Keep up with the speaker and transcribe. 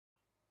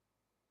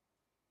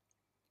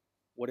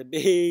What it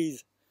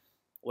bees?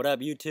 What up,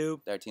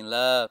 YouTube? 13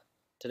 Love.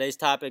 Today's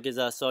topic is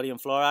sodium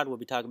fluoride. We'll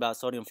be talking about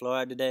sodium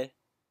fluoride today.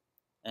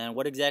 And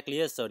what exactly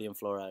is sodium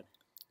fluoride?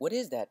 What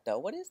is that, though?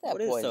 What is that What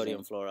poison? is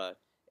sodium fluoride?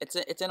 It's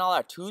in all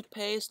our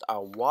toothpaste,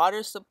 our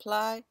water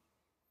supply.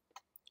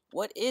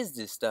 What is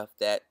this stuff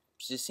that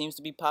just seems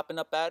to be popping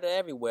up out of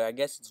everywhere? I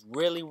guess it's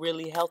really,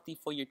 really healthy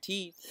for your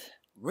teeth.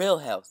 Real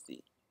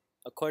healthy.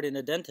 According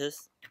to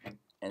dentists.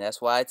 And that's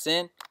why it's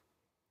in.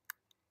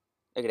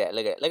 Look at that.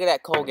 Look at that. Look at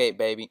that Colgate,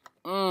 baby.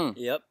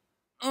 Yep.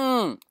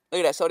 Look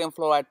at that sodium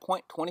fluoride,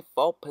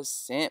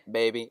 0.24%,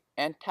 baby.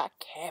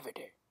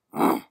 Anti-cavity.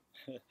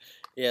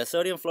 Yeah,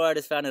 sodium fluoride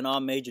is found in all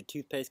major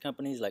toothpaste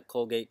companies like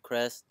Colgate,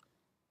 Crest.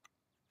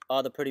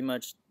 All the pretty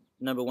much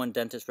 #1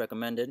 dentist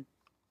recommended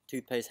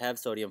toothpaste have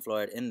sodium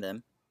fluoride in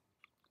them.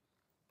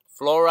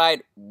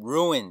 Fluoride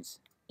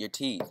ruins your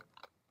teeth.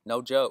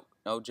 No joke.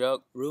 No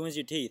joke. Ruins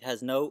your teeth.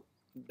 Has no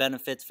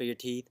benefits for your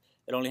teeth.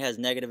 It only has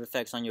negative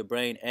effects on your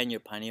brain and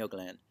your pineal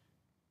gland,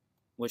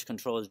 which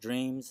controls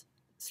dreams,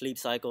 sleep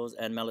cycles,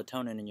 and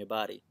melatonin in your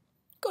body.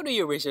 Go do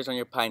your research on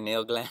your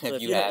pineal gland So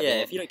if you haven't.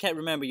 Yeah, if you can't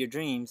remember your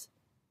dreams,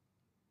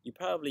 you're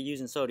probably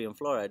using sodium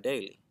fluoride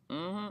daily.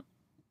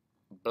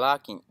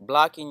 Blocking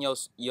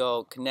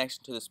your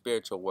connection to the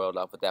spiritual world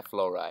off with that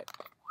fluoride.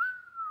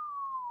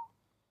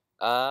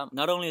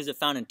 Not only is it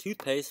found in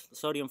toothpaste,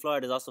 sodium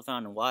fluoride is also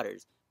found in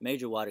waters.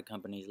 Major water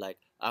companies like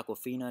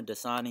Aquafina,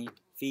 Dasani,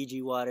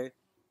 Fiji water.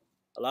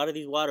 A lot of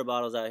these water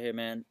bottles out here,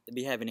 man, they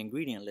be having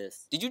ingredient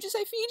lists. Did you just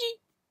say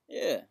Fiji?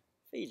 Yeah,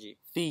 Fiji.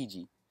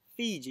 Fiji.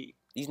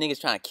 These niggas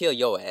trying to kill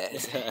your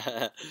ass.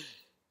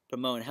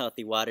 Promoting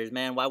healthy waters,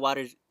 man. Why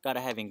water's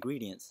gotta have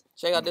ingredients?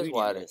 Check out this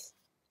water.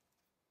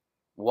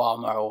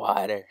 Walmart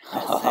water.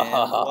 That's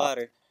Sam's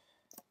water.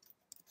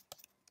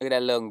 Look at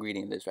that little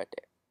ingredient list right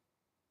there.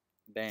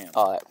 Bam.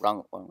 Oh,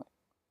 wrong one.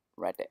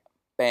 Right there.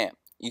 Bam.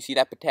 You see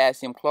that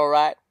potassium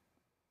chloride?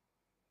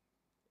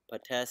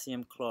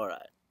 Potassium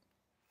chloride.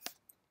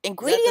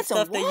 Ingredients Is that the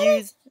stuff of they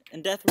use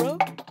in death row?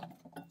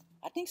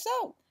 I think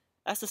so.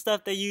 That's the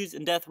stuff they use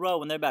in death row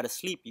when they're about to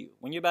sleep you.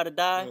 When you're about to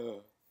die,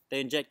 they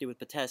inject you with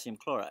potassium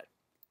chloride.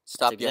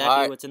 Stop That's your exactly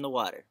heart. what's in the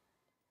water.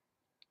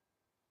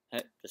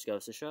 Hey, just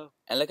goes to show.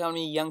 And look how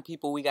many young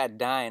people we got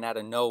dying out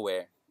of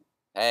nowhere.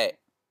 Hey,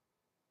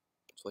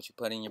 it's what you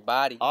put in your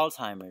body.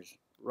 Alzheimer's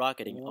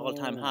rocketing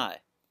all-time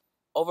high.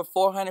 Over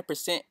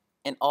 400%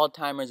 in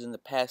Alzheimer's in the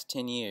past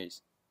 10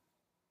 years.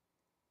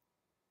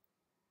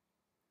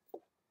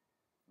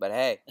 But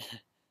hey,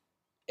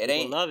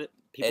 People love it.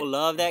 People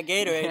love that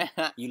Gatorade.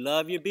 You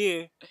love your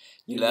beer.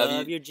 You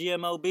love your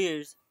GMO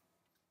beers.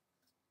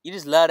 You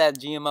just love that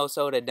GMO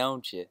soda,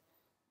 don't you?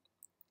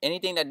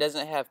 Anything that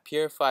doesn't have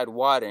purified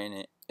water in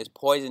it is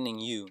poisoning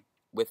you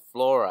with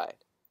fluoride.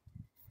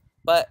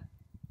 But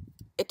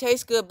it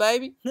tastes good,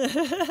 baby. You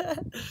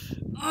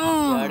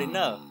already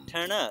know.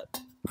 Turn up.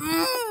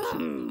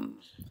 Fire,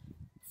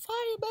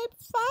 baby,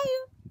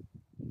 fire.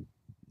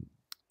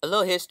 A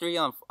little history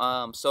on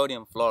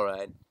sodium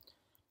fluoride.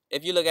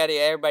 If you look at it,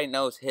 everybody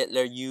knows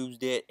Hitler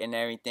used it and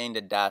everything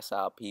to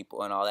docile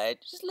people and all that.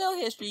 Just a little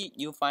history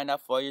you'll find out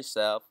for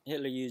yourself.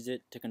 Hitler used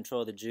it to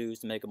control the Jews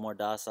to make them more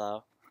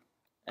docile.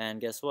 And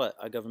guess what?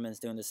 Our government's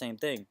doing the same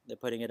thing. They're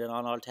putting it in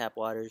all our tap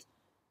waters,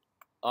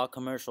 all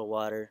commercial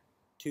water,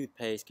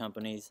 toothpaste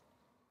companies,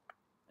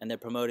 and they're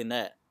promoting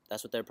that.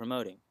 That's what they're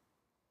promoting,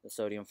 the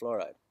sodium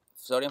fluoride.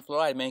 Sodium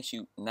fluoride makes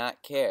you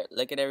not care.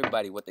 Look at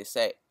everybody, what they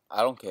say.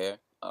 I don't care.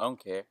 I don't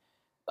care.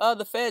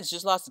 The feds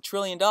just lost $1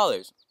 trillion.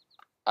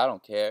 I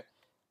don't care.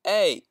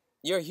 Hey,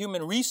 you're a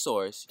human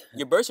resource.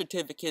 Your birth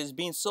certificate is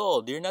being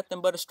sold. You're nothing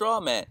but a straw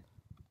man.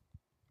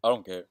 I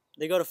don't care.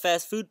 They go to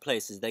fast food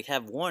places. They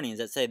have warnings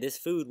that say this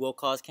food will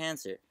cause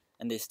cancer,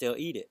 and they still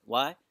eat it.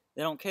 Why?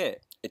 They don't care.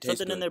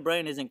 Something in their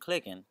brain isn't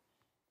clicking.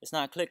 It's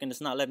not clicking.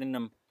 It's not letting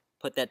them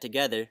put that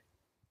together.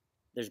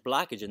 There's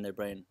blockage in their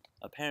brain,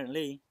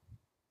 apparently.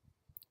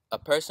 A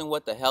person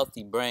with a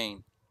healthy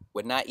brain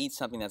would not eat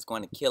something that's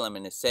going to kill him,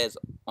 and it says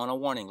on a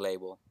warning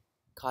label,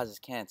 causes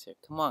cancer.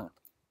 Come on.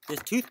 This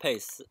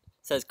toothpaste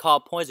says call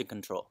poison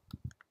control.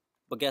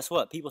 But guess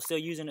what? People still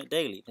using it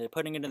daily. They're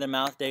putting it in their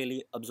mouth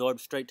daily,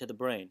 absorbed straight to the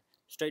brain,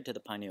 straight to the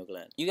pineal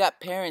gland. You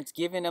got parents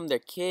giving them their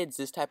kids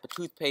this type of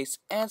toothpaste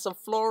and some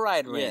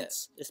fluoride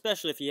rinse. Yeah,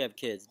 especially if you have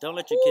kids. Don't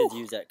let your kids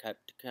use that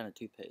kind of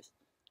toothpaste.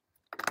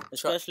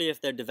 Especially if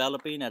they're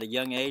developing at a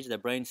young age, their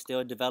brain's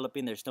still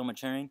developing, they're still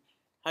maturing.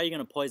 How are you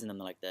going to poison them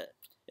like that?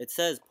 It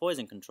says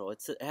poison control.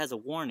 It has a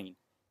warning.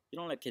 You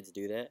don't let kids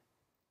do that.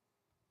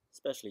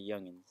 Especially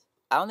youngins.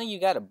 I don't think you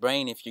got a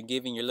brain if you're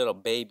giving your little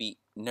baby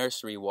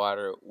nursery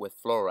water with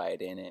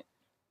fluoride in it.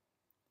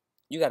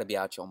 You got to be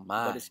out your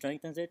mind. But it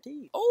strengthens their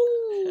teeth.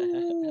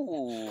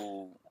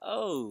 Oh.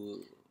 Oh.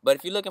 But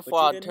if you're looking for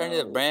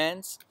alternative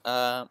brands,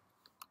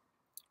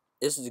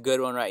 this is a good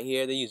one right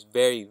here. They use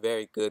very,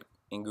 very good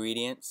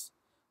ingredients.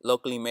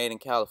 Locally made in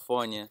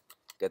California.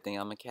 Good thing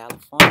I'm in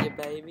California,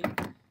 baby.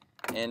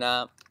 And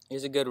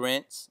here's a good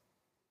rinse.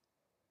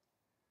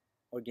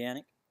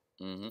 Organic.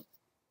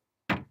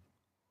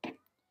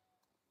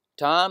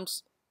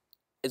 Tom's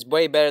is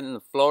way better than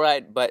the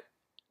fluoride, but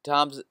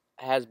Tom's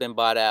has been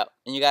bought out.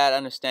 And you gotta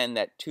understand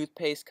that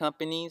toothpaste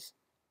companies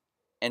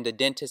and the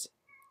dentists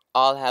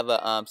all have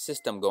a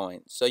system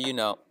going. So you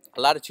know,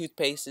 a lot of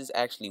toothpastes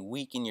actually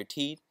weaken your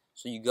teeth.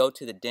 So you go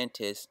to the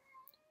dentist,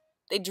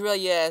 they drill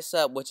your ass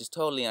up, which is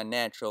totally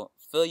unnatural.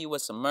 Fill you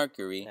with some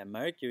mercury. That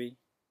mercury.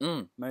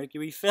 Mm.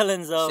 Mercury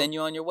fillings, though. Send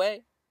you on your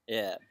way.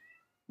 Yeah.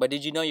 But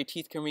did you know your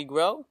teeth can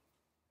regrow?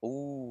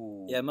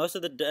 Ooh. Yeah, most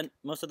of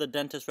the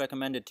dentist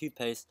recommended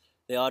toothpaste,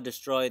 they all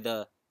destroy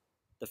the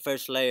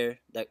first layer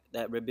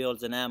that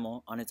rebuilds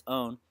enamel on its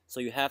own. So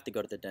you have to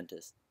go to the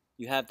dentist.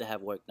 You have to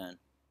have work done.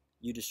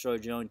 You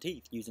destroyed your own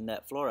teeth using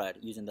that fluoride,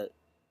 using the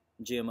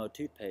GMO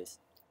toothpaste.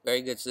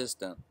 Very good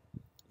system.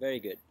 Very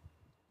good.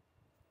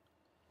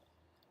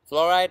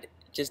 Fluoride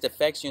just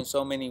affects you in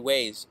so many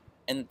ways.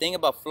 And the thing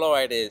about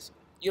fluoride is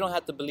you don't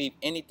have to believe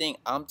anything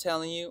I'm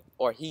telling you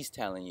or he's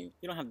telling you.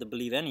 You don't have to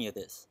believe any of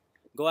this.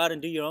 Go out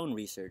and do your own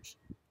research.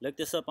 Look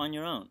this up on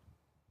your own.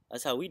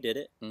 That's how we did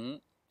it. Mm-hmm.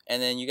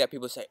 And then you got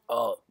people say,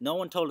 oh, no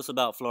one told us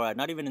about fluoride,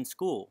 not even in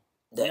school.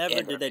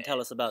 Never did they tell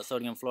us about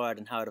sodium fluoride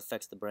and how it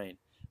affects the brain.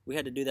 We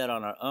had to do that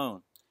on our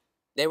own.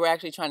 They were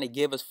actually trying to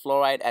give us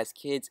fluoride as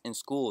kids in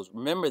schools.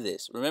 Remember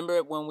this.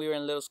 Remember when we were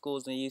in little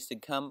schools and they used to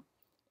come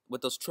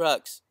with those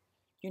trucks.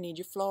 You need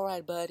your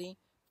fluoride, buddy.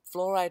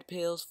 Fluoride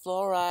pills,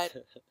 fluoride.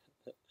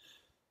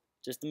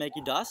 Just to make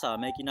you docile,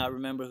 make you not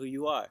remember who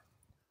you are.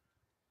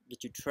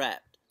 Get you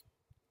trapped.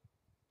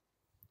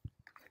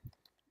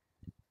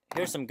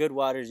 Here's some good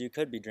waters you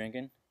could be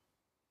drinking.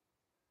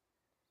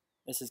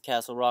 This is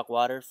Castle Rock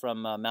water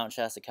from Mount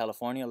Shasta,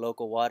 California,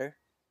 local water.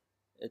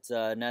 It's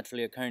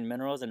naturally occurring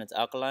minerals and it's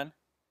alkaline.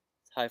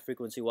 It's high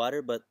frequency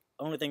water, but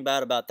the only thing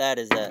bad about that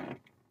is that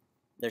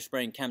they're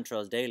spraying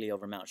chemtrails daily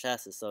over Mount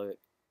Shasta, so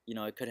you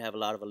know it could have a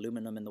lot of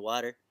aluminum in the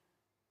water,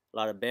 a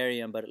lot of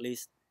barium, but at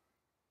least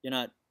you're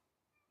not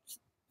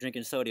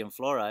drinking sodium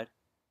fluoride.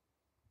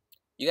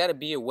 You got to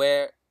be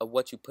aware of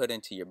what you put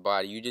into your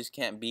body. You just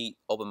can't be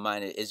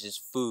open-minded. It's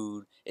just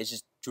food. It's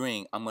just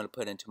drink I'm going to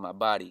put into my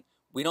body.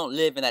 We don't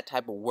live in that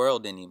type of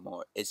world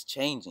anymore. It's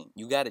changing.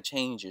 You got to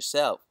change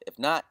yourself. If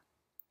not,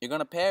 you're going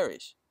to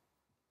perish.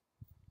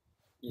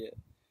 Yeah.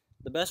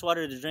 The best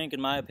water to drink,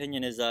 in my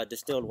opinion, is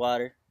distilled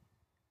water,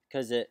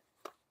 because it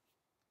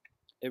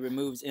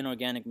removes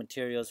inorganic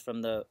materials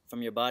from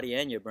your body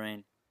and your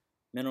brain.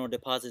 Mineral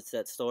deposits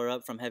that store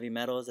up from heavy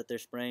metals that they're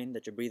spraying,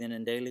 that you're breathing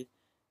in daily.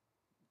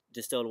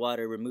 Distilled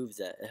water removes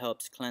that. It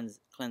helps cleanse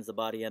the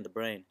body and the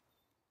brain.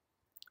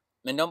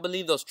 Man, don't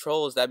believe those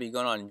trolls that be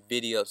going on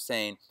videos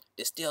saying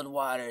distilled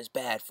water is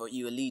bad for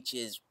you. It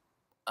leaches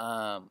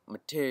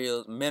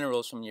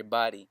minerals from your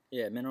body.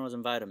 Yeah, minerals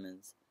and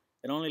vitamins.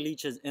 It only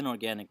leaches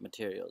inorganic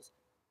materials.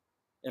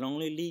 It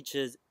only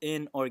leaches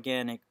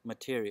inorganic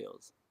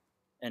materials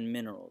and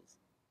minerals.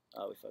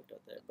 Oh, we fucked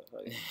up there. But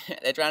okay.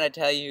 They're trying to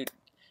tell you.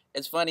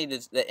 It's funny,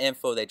 the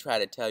info they try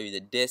to tell you, the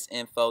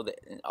disinfo,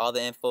 and all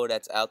the info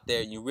that's out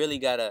there. You really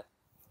got to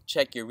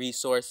check your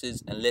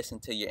resources and listen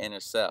to your inner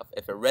self.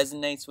 If it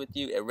resonates with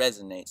you, it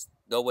resonates.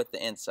 Go with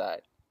the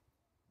inside.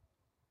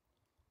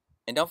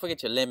 And don't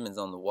forget your lemons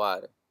on the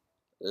water.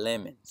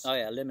 Lemons. Oh,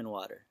 yeah, lemon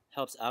water.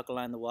 Helps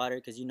alkaline the water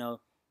because, you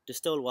know,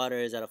 distilled water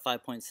is at a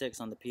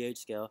 5.6 on the pH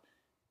scale.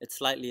 It's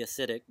slightly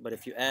acidic, but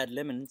if you add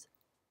lemons,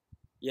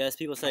 yes,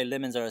 people say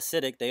lemons are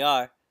acidic. They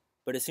are.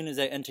 But as soon as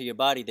they enter your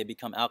body, they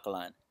become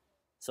alkaline.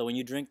 So when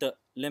you drink the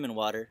lemon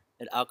water,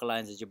 it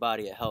alkalines your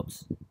body. It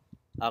helps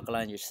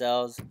alkaline your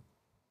cells,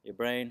 your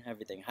brain,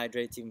 everything.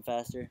 Hydrates even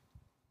faster.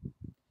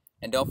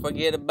 And don't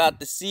forget about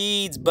the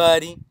seeds,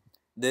 buddy.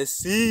 The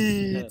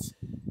seeds.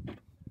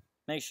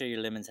 Make sure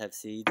your lemons have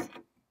seeds.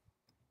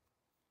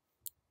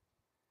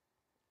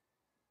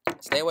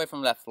 Stay away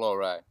from that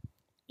fluoride.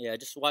 Yeah,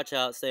 just watch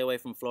out. Stay away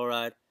from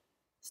fluoride.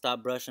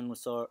 Stop brushing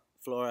with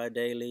fluoride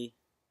daily.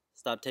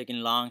 Stop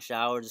taking long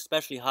showers,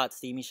 especially hot,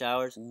 steamy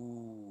showers.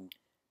 Ooh.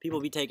 People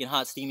be taking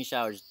hot, steamy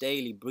showers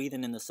daily,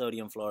 breathing in the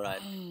sodium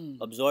fluoride,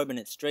 absorbing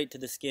it straight to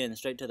the skin,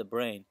 straight to the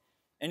brain.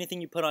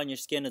 Anything you put on your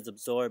skin is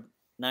absorbed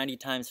 90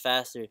 times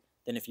faster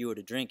than if you were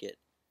to drink it.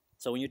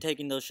 So when you're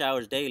taking those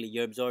showers daily,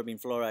 you're absorbing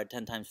fluoride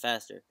 10 times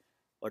faster,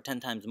 or 10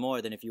 times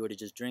more than if you were to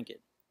just drink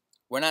it.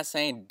 We're not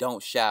saying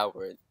don't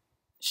shower.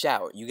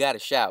 Shower. You got to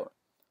shower.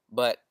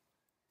 But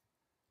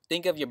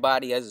think of your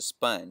body as a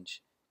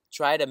sponge.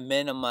 Try to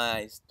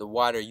minimize the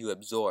water you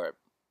absorb.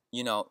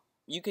 You know,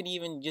 you could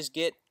even just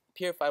get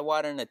purified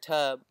water in a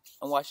tub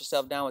and wash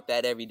yourself down with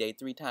that every day,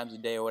 3 times a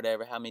day or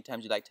whatever, how many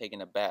times you like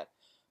taking a bath.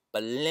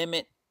 But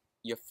limit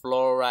your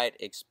fluoride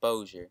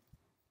exposure.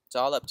 It's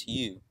all up to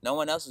you. No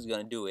one else is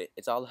going to do it.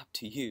 It's all up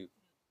to you.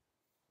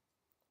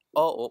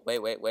 Oh,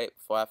 wait,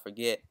 before I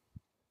forget.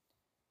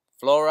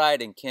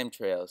 Fluoride and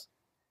chemtrails.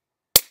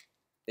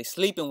 They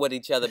sleeping with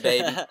each other,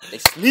 baby. They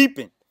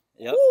sleeping.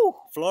 Yep. Woo.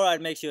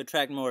 Fluoride makes you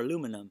attract more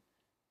aluminum.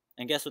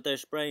 And guess what they're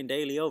spraying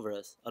daily over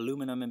us?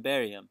 Aluminum and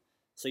barium.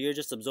 So you're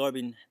just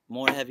absorbing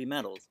more heavy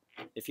metals.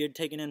 If you're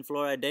taking in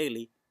fluoride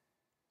daily,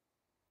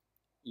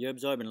 you're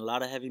absorbing a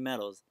lot of heavy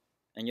metals.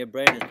 And your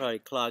brain is probably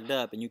clogged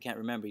up and you can't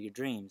remember your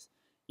dreams.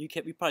 You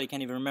probably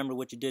can't even remember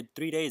what you did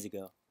 3 days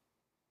ago.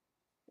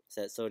 It's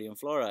that sodium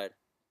fluoride.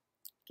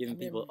 giving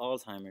people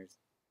Alzheimer's.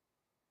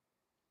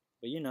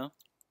 But you know,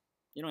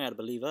 you don't got to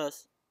believe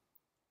us.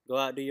 Go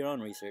out and do your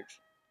own research.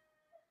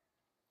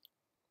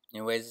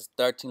 Anyways, it's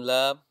 13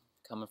 Love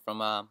coming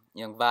from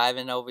Young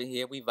Vibin over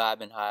here. We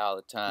vibing high all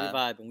the We time.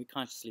 vibing. We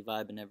consciously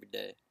vibing every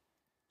day.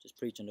 Just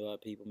preaching to our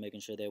people, making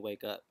sure they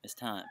wake up. It's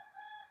time.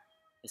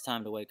 It's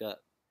time to wake up.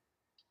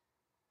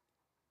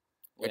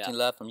 13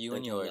 Love from you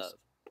and 13 yours. Love.